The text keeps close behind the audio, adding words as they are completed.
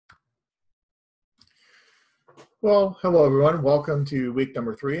Well, hello everyone. Welcome to week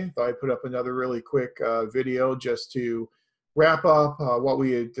number 3. I thought I'd put up another really quick video just to wrap up what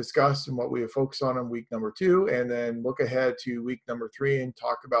we had discussed and what we have focused on in week number 2, and then look ahead to week number 3 and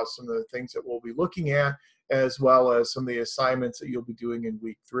talk about some of the things that we'll be looking at, as well as some of the assignments that you'll be doing in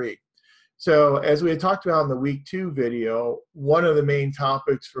week 3. So as we had talked about in the week 2 video, one of the main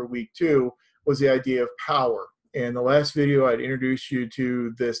topics for week 2 was the idea of power. In the last video, I'd introduced you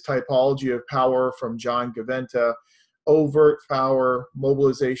to this typology of power from John Gaventa: overt power,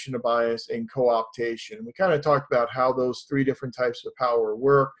 mobilization of bias, and co-optation. We kind of talked about how those 3 different types of power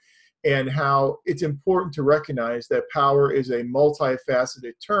work and how it's important to recognize that power is a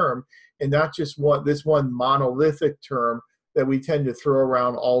multifaceted term and not just this one monolithic term that we tend to throw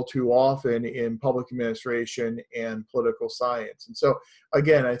around all too often in public administration and political science. And so,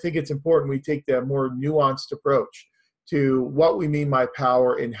 again, I think it's important we take that more nuanced approach to what we mean by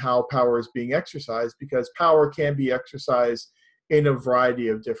power and how power is being exercised, because power can be exercised in a variety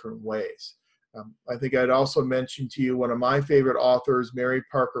of different ways. I think I'd also mention to you one of my favorite authors, Mary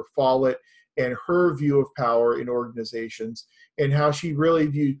Parker Follett, and her view of power in organizations, and how she really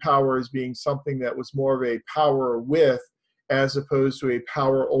viewed power as being something that was more of a power with, as opposed to a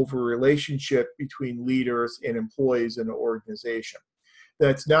power over relationship between leaders and employees in an organization.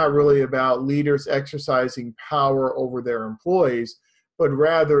 That's not really about leaders exercising power over their employees, but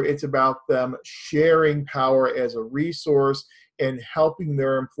rather it's about them sharing power as a resource and helping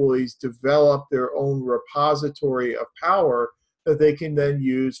their employees develop their own repository of power that they can then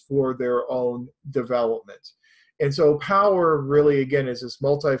use for their own development. And so power really, again, is this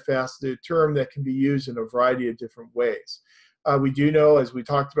multifaceted term that can be used in a variety of different ways. We do know, as we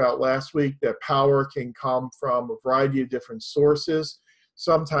talked about last week, that power can come from a variety of different sources.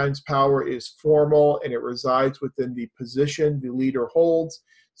 Sometimes power is formal and it resides within the position the leader holds.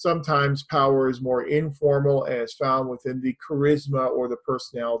 Sometimes power is more informal and is found within the charisma or the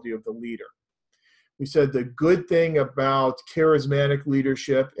personality of the leader. We said the good thing about charismatic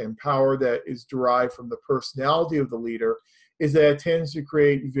leadership and power that is derived from the personality of the leader is that it tends to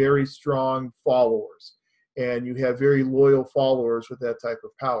create very strong followers, and you have very loyal followers with that type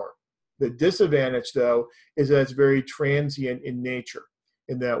of power. The disadvantage, though, is that it's very transient in nature,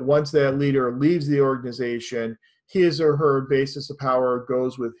 in that once that leader leaves the organization, his or her basis of power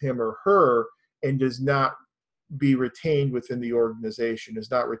goes with him or her and does not be retained within the organization, is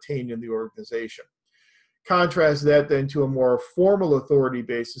not retained in the organization. Contrast that then to a more formal authority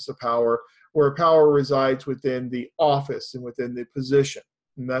basis of power, where power resides within the office and within the position.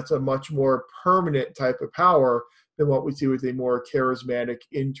 And that's a much more permanent type of power than what we see with a more charismatic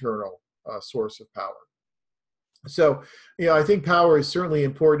internal source of power. So, I think power is certainly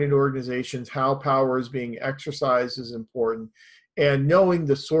important in organizations. How power is being exercised is important, and knowing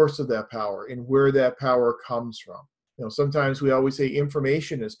the source of that power and where that power comes from. Sometimes we always say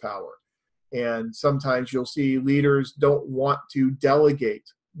information is power, and sometimes you'll see leaders don't want to delegate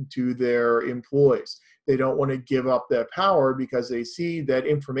to their employees. They don't want to give up that power because they see that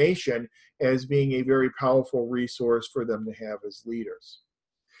information as being a very powerful resource for them to have as leaders.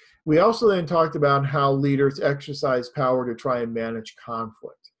 We also then talked about how leaders exercise power to try and manage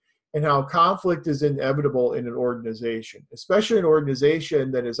conflict, and how conflict is inevitable in an organization, especially an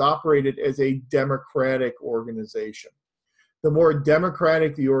organization that is operated as a democratic organization. The more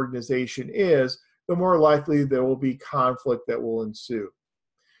democratic the organization is, the more likely there will be conflict that will ensue.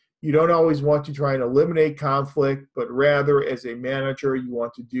 You don't always want to try and eliminate conflict, but rather as a manager, you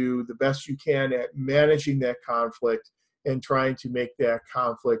want to do the best you can at managing that conflict and trying to make that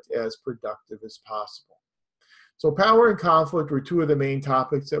conflict as productive as possible. So power and conflict were 2 of the main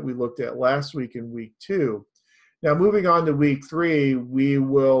topics that we looked at last week in week 2. Now, moving on to week 3, we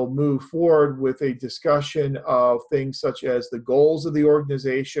will move forward with a discussion of things such as the goals of the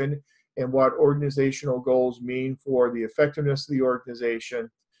organization and what organizational goals mean for the effectiveness of the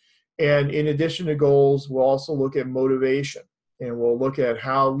organization. And in addition to goals, we'll also look at motivation, and we'll look at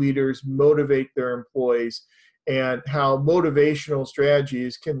how leaders motivate their employees and how motivational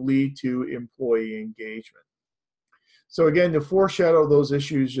strategies can lead to employee engagement. So again, to foreshadow those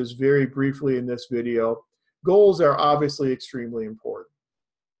issues just very briefly in this video, goals are obviously extremely important.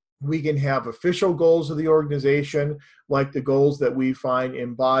 We can have official goals of the organization, like the goals that we find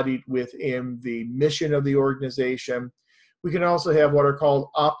embodied within the mission of the organization. We can also have what are called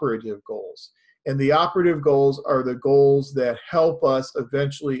operative goals. And the operative goals are the goals that help us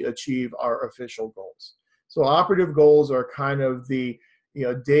eventually achieve our official goals. So operative goals are kind of the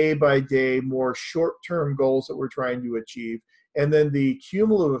day-by-day, more short-term goals that we're trying to achieve. And then the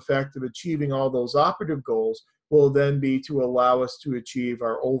cumulative effect of achieving all those operative goals will then be to allow us to achieve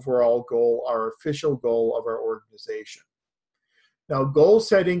our overall goal, our official goal of our organization. Now, goal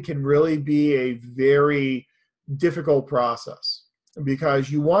setting can really be a very difficult process because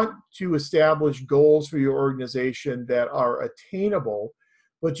you want to establish goals for your organization that are attainable,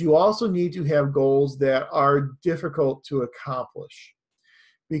 but you also need to have goals that are difficult to accomplish.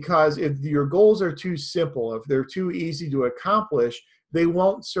 Because if your goals are too simple, if they're too easy to accomplish, they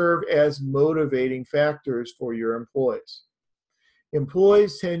won't serve as motivating factors for your employees.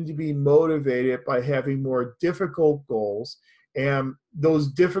 Employees tend to be motivated by having more difficult goals, and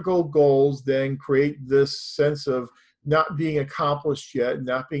those difficult goals then create this sense of not being accomplished yet,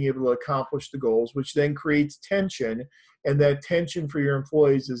 not being able to accomplish the goals, which then creates tension, and that tension for your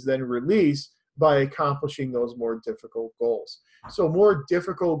employees is then released by accomplishing those more difficult goals. So more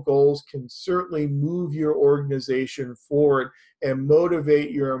difficult goals can certainly move your organization forward and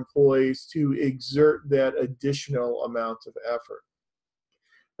motivate your employees to exert that additional amount of effort.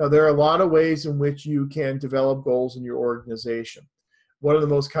 Now, there are a lot of ways in which you can develop goals in your organization. One of the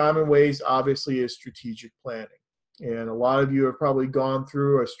most common ways, obviously, is strategic planning. And a lot of you have probably gone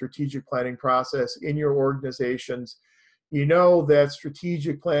through a strategic planning process in your organizations. You know that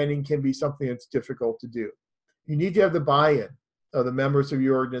strategic planning can be something that's difficult to do. You need to have the buy-in of the members of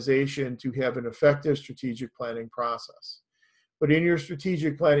your organization to have an effective strategic planning process. But in your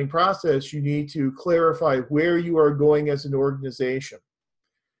strategic planning process, you need to clarify where you are going as an organization.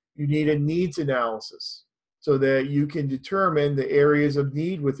 You need a needs analysis so that you can determine the areas of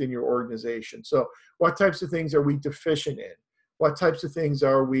need within your organization. So what types of things are we deficient in? What types of things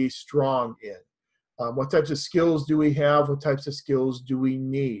are we strong in? What types of skills do we have? What types of skills do we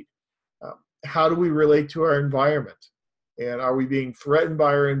need? How do we relate to our environment? And are we being threatened by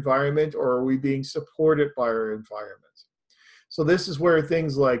our environment, or are we being supported by our environment? So this is where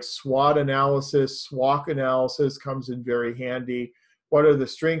things like SWOT analysis, SWOC analysis comes in very handy. What are the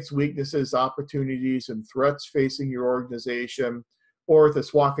strengths, weaknesses, opportunities, and threats facing your organization? Or with the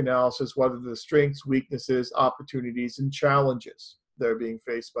SWOC analysis, what are the strengths, weaknesses, opportunities, and challenges that are being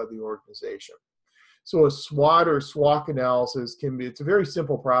faced by the organization? So a SWOT or SWOC analysis it's a very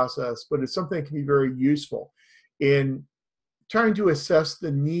simple process, but it's something that can be very useful in trying to assess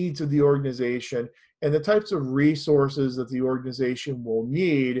the needs of the organization and the types of resources that the organization will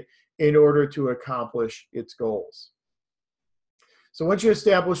need in order to accomplish its goals. So once you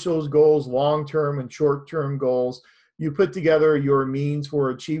establish those goals, long-term and short-term goals, you put together your means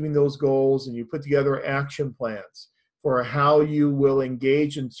for achieving those goals, and you put together action plans for how you will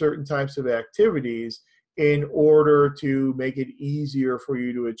engage in certain types of activities in order to make it easier for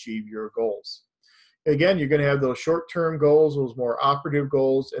you to achieve your goals. Again, you're going to have those short-term goals, those more operative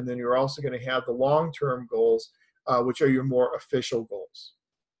goals, and then you're also going to have the long-term goals, which are your more official goals.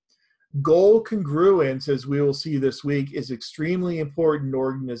 Goal congruence, as we will see this week, is extremely important in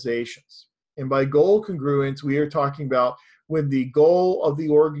organizations. And by goal congruence, we are talking about when the goal of the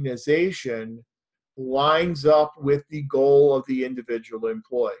organization lines up with the goal of the individual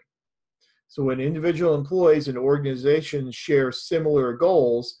employee. So when individual employees and organizations share similar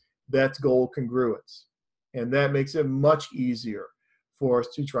goals, that's goal congruence. And that makes it much easier for us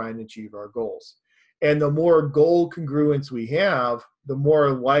to try and achieve our goals. And the more goal congruence we have, the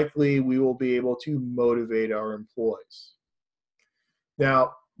more likely we will be able to motivate our employees.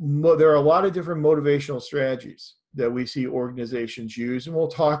 Now, there are a lot of different motivational strategies that we see organizations use, and we'll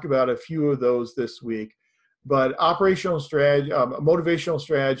talk about a few of those this week. But motivational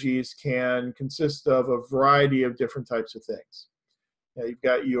strategies can consist of a variety of different types of things. Now, you've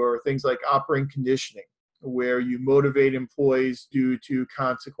got your things like operant conditioning, where you motivate employees due to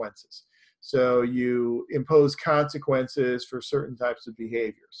consequences. So you impose consequences for certain types of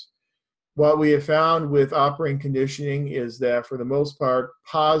behaviors. What we have found with operant conditioning is that, for the most part,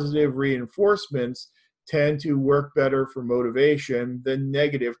 positive reinforcements tend to work better for motivation than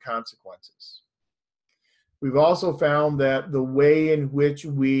negative consequences. We've also found that the way in which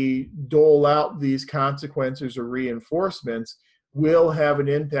we dole out these consequences or reinforcements will have an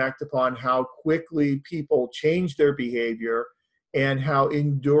impact upon how quickly people change their behavior and how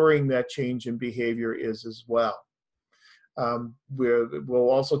enduring that change in behavior is as well. We'll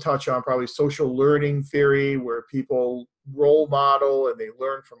also touch on probably social learning theory, where people role model and they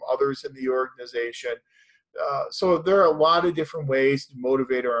learn from others in the organization. So there are a lot of different ways to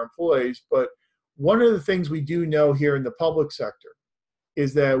motivate our employees, but one of the things we do know here in the public sector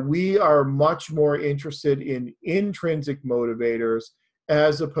is that we are much more interested in intrinsic motivators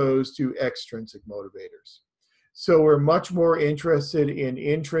as opposed to extrinsic motivators. So we're much more interested in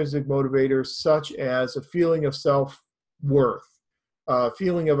intrinsic motivators, such as a feeling of self-worth, a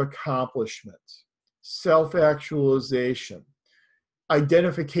feeling of accomplishment, self-actualization,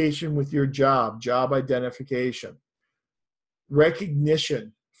 identification with your job identification,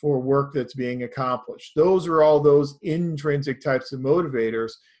 recognition for work that's being accomplished. Those are all those intrinsic types of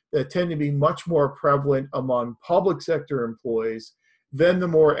motivators that tend to be much more prevalent among public sector employees than the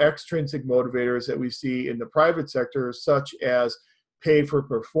more extrinsic motivators that we see in the private sector, such as pay for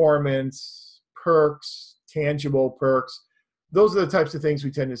performance, perks, tangible perks. Those are the types of things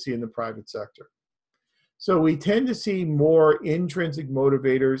we tend to see in the private sector. So we tend to see more intrinsic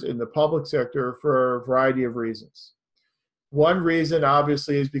motivators in the public sector for a variety of reasons. One reason,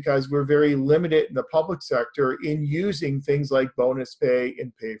 obviously, is because we're very limited in the public sector in using things like bonus pay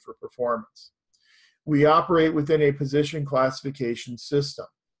and pay for performance. We operate within a position classification system,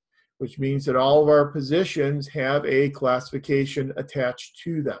 which means that all of our positions have a classification attached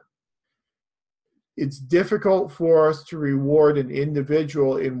to them. It's difficult for us to reward an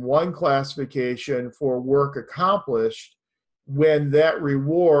individual in one classification for work accomplished when that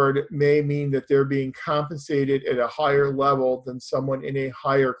reward may mean that they're being compensated at a higher level than someone in a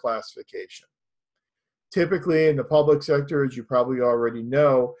higher classification. Typically in the public sector, as you probably already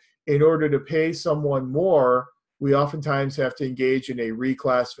know, in order to pay someone more, we oftentimes have to engage in a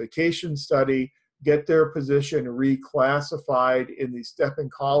reclassification study, get their position reclassified in the step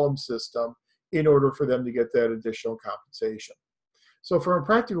and column system in order for them to get that additional compensation. So from a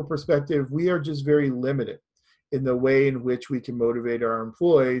practical perspective, we are just very limited in the way in which we can motivate our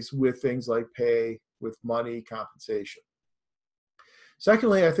employees with things like pay, with money, compensation.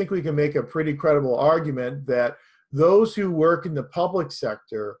 Secondly, I think we can make a pretty credible argument that those who work in the public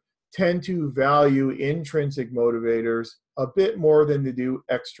sector tend to value intrinsic motivators a bit more than they do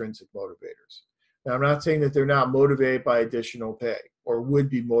extrinsic motivators. Now, I'm not saying that they're not motivated by additional pay or would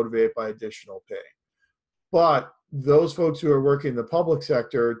be motivated by additional pay, but those folks who are working in the public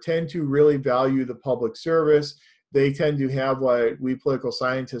sector tend to really value the public service. They tend to have what we political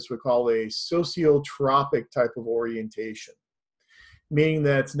scientists would call a sociotropic type of orientation, meaning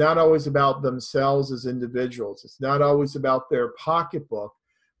that it's not always about themselves as individuals. It's not always about their pocketbook,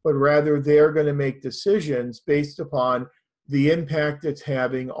 but rather they're going to make decisions based upon the impact it's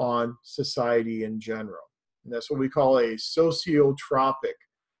having on society in general. And that's what we call a sociotropic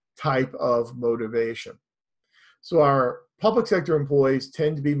type of motivation. So our public sector employees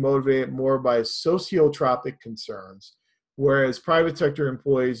tend to be motivated more by sociotropic concerns, whereas private sector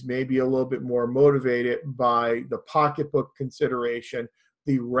employees may be a little bit more motivated by the pocketbook consideration,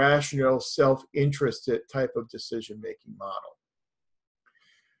 the rational, self-interested type of decision-making model.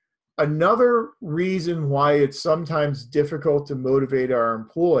 Another reason why it's sometimes difficult to motivate our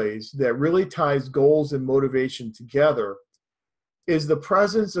employees that really ties goals and motivation together is the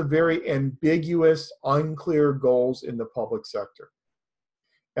presence of very ambiguous, unclear goals in the public sector.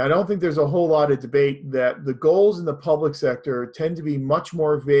 And I don't think there's a whole lot of debate that the goals in the public sector tend to be much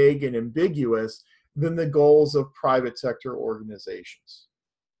more vague and ambiguous than the goals of private sector organizations.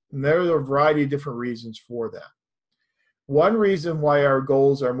 And there are a variety of different reasons for that. One reason why our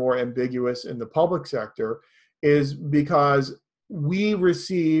goals are more ambiguous in the public sector is because we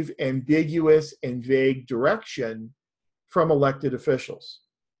receive ambiguous and vague direction from elected officials.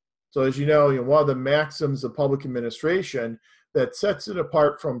 So as you know, one of the maxims of public administration that sets it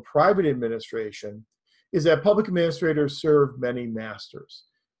apart from private administration is that public administrators serve many masters.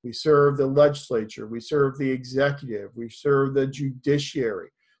 We serve the legislature, we serve the executive, we serve the judiciary.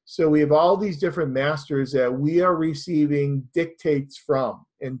 So we have all these different masters that we are receiving dictates from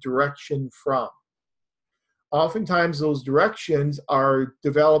and direction from. Oftentimes those directions are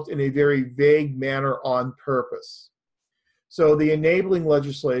developed in a very vague manner on purpose. So the enabling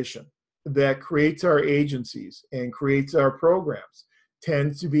legislation that creates our agencies and creates our programs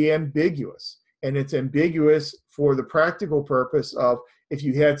tends to be ambiguous. And it's ambiguous for the practical purpose of if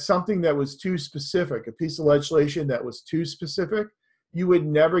you had something that was too specific, a piece of legislation that was too specific, you would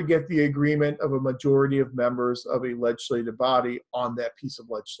never get the agreement of a majority of members of a legislative body on that piece of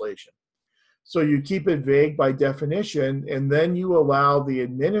legislation. So you keep it vague by definition, and then you allow the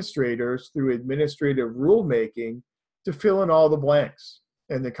administrators through administrative rulemaking to fill in all the blanks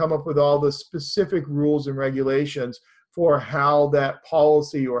and to come up with all the specific rules and regulations for how that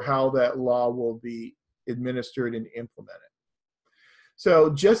policy or how that law will be administered and implemented.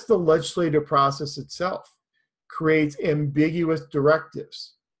 So just the legislative process itself creates ambiguous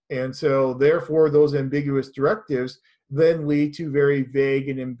directives. And so therefore those ambiguous directives then lead to very vague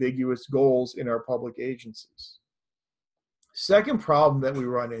and ambiguous goals in our public agencies. Second problem that we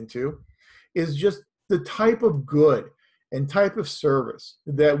run into is just the type of good and type of service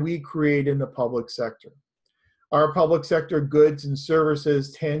that we create in the public sector. Our public sector goods and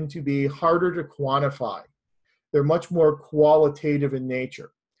services tend to be harder to quantify. They're much more qualitative in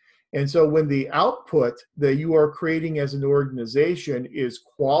nature. And so when the output that you are creating as an organization is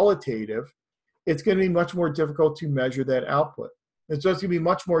qualitative, it's going to be much more difficult to measure that output. And so it's going to be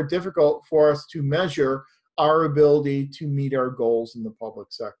much more difficult for us to measure our ability to meet our goals in the public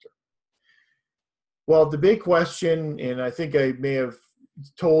sector. Well, the big question, and I think I may have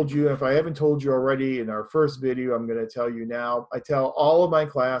told you, if I haven't told you already in our first video, I'm going to tell you now. I tell all of my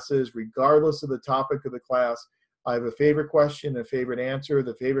classes, regardless of the topic of the class, I have a favorite question, a favorite answer.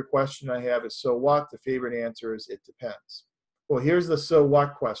 The favorite question I have is, so what? The favorite answer is, it depends. Well, here's the so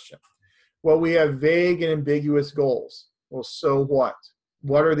what question. Well, we have vague and ambiguous goals. Well, so what?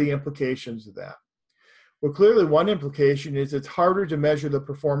 What are the implications of that? Well, clearly one implication is it's harder to measure the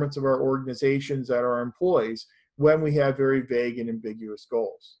performance of our organizations and our employees when we have very vague and ambiguous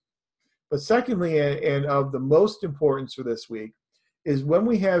goals. But secondly, and of the most importance for this week, is when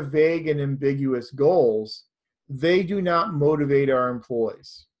we have vague and ambiguous goals, they do not motivate our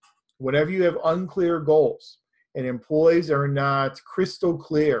employees. Whenever you have unclear goals and employees are not crystal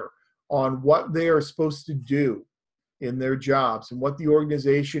clear on what they are supposed to do in their jobs and what the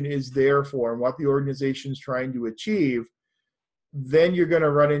organization is there for and what the organization is trying to achieve, then you're going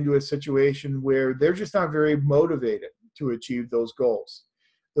to run into a situation where they're just not very motivated to achieve those goals.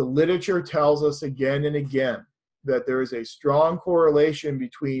 The literature tells us again and again that there is a strong correlation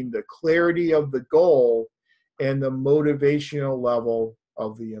between the clarity of the goal and the motivational level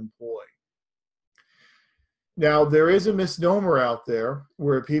of the employee. Now, there is a misnomer out there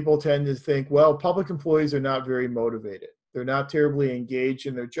where people tend to think, well, public employees are not very motivated. They're not terribly engaged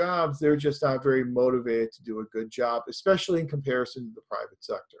in their jobs. They're just not very motivated to do a good job, especially in comparison to the private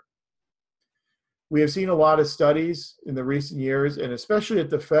sector. We have seen a lot of studies in the recent years, and especially at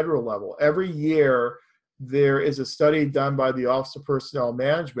the federal level. Every year, there is a study done by the Office of Personnel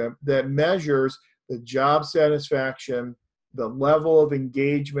Management that measures the job satisfaction, the level of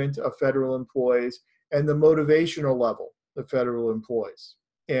engagement of federal employees, and the motivational level of federal employees.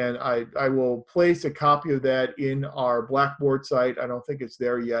 And I will place a copy of that in our Blackboard site. I don't think it's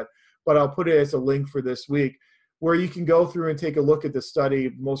there yet, but I'll put it as a link for this week, where you can go through and take a look at the study,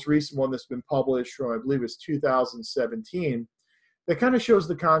 the most recent one that's been published from, I believe it's 2017, that kind of shows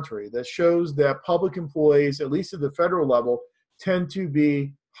the contrary, that shows that public employees, at least at the federal level, tend to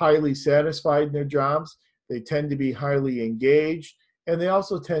be highly satisfied in their jobs. They tend to be highly engaged, and they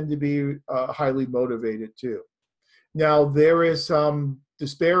also tend to be highly motivated too. Now, there is some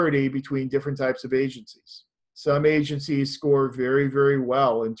disparity between different types of agencies. Some agencies score very, very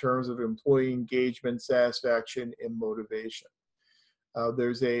well in terms of employee engagement, satisfaction, and motivation.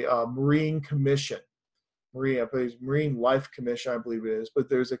 There's a Marine Commission, Marine Life Commission, I believe it is, but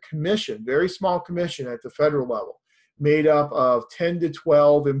there's a commission, very small commission at the federal level, made up of 10 to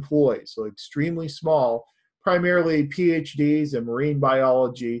 12 employees, so extremely small, primarily PhDs in marine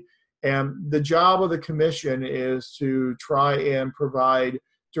biology. And the job of the commission is to try and provide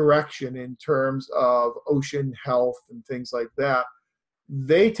direction in terms of ocean health and things like that.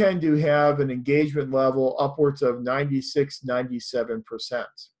 They tend to have an engagement level upwards of 96, 97%.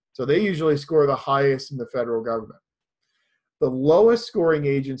 So they usually score the highest in the federal government. The lowest scoring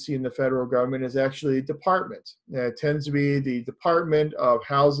agency in the federal government is actually a department. It tends to be the Department of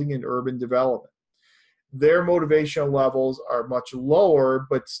Housing and Urban Development. Their motivational levels are much lower,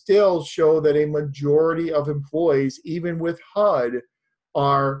 but still show that a majority of employees, even with HUD,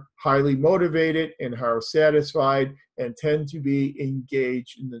 are highly motivated and are satisfied and tend to be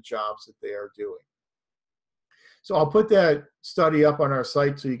engaged in the jobs that they are doing. So I'll put that study up on our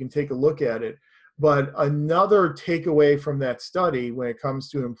site so you can take a look at it. But another takeaway from that study when it comes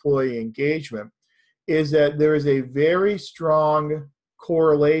to employee engagement is that there is a very strong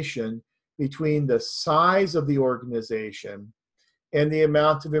correlation between the size of the organization and the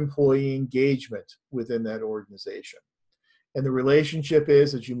amount of employee engagement within that organization. And the relationship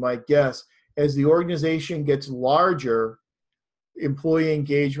is, as you might guess, as the organization gets larger, employee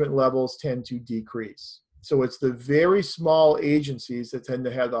engagement levels tend to decrease. So it's the very small agencies that tend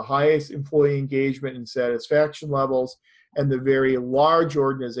to have the highest employee engagement and satisfaction levels, and the very large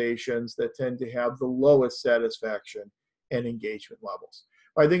organizations that tend to have the lowest satisfaction and engagement levels.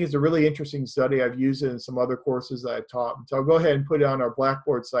 I think it's a really interesting study. I've used it in some other courses that I've taught. So I'll go ahead and put it on our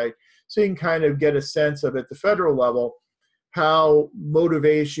Blackboard site so you can kind of get a sense of, at the federal level, how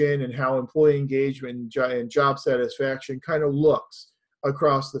motivation and how employee engagement and job satisfaction kind of looks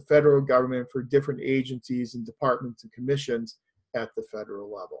across the federal government for different agencies and departments and commissions at the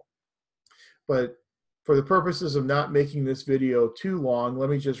federal level. But for the purposes of not making this video too long, let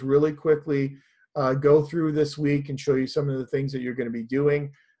me just really quickly go through this week and show you some of the things that you're going to be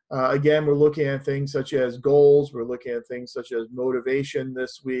doing. Again, we're looking at things such as goals. We're looking at things such as motivation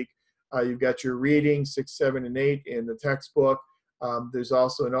this week. You've got your reading 6, 7, and 8 in the textbook. There's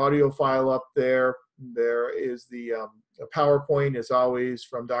also an audio file up there. There is the PowerPoint, as always,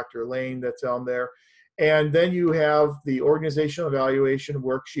 from Dr. Lane that's on there. And then you have the organizational evaluation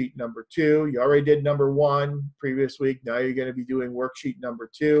worksheet number 2. You already did number 1 previous week. Now you're going to be doing worksheet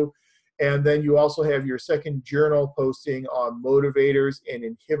number 2. And then you also have your second journal posting on motivators and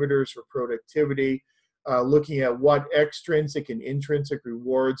inhibitors for productivity, looking at what extrinsic and intrinsic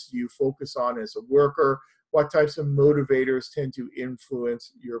rewards you focus on as a worker, what types of motivators tend to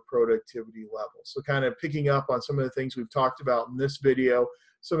influence your productivity levels. So kind of picking up on some of the things we've talked about in this video,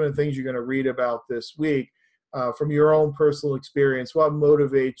 some of the things you're going to read about this week from your own personal experience, what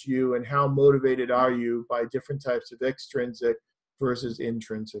motivates you and how motivated are you by different types of extrinsic versus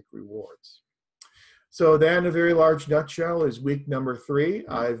intrinsic rewards. So that in a very large nutshell is week number 3.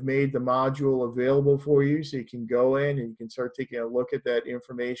 I've made the module available for you so you can go in and you can start taking a look at that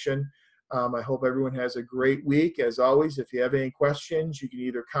information. I hope everyone has a great week. As always, if you have any questions, you can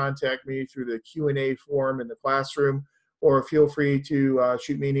either contact me through the Q&A form in the classroom or feel free to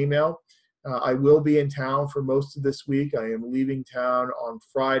shoot me an email. I will be in town for most of this week. I am leaving town on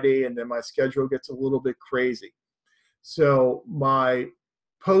Friday, and then my schedule gets a little bit crazy. So my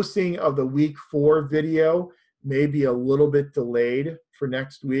posting of the week 4 video may be a little bit delayed for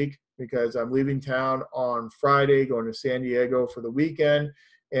next week because I'm leaving town on Friday, going to San Diego for the weekend.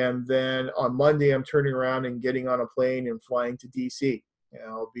 And then on Monday, I'm turning around and getting on a plane and flying to DC. And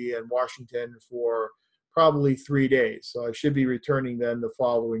I'll be in Washington for probably 3 days. So I should be returning then the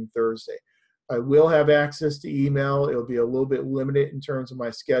following Thursday. I will have access to email. It'll be a little bit limited in terms of my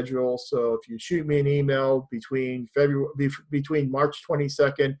schedule. So if you shoot me an email between March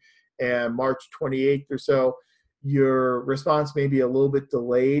 22nd and March 28th or so, your response may be a little bit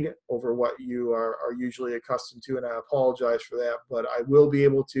delayed over what you are usually accustomed to, and I apologize for that, but I will be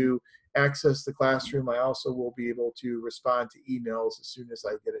able to access the classroom. I also will be able to respond to emails as soon as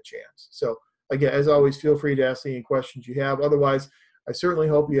I get a chance. So again, as always, feel free to ask any questions you have. Otherwise, I certainly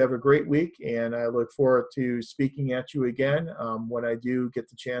hope you have a great week, and I look forward to speaking at you again when I do get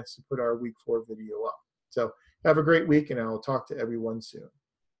the chance to put our week 4 video up. So have a great week, and I'll talk to everyone soon.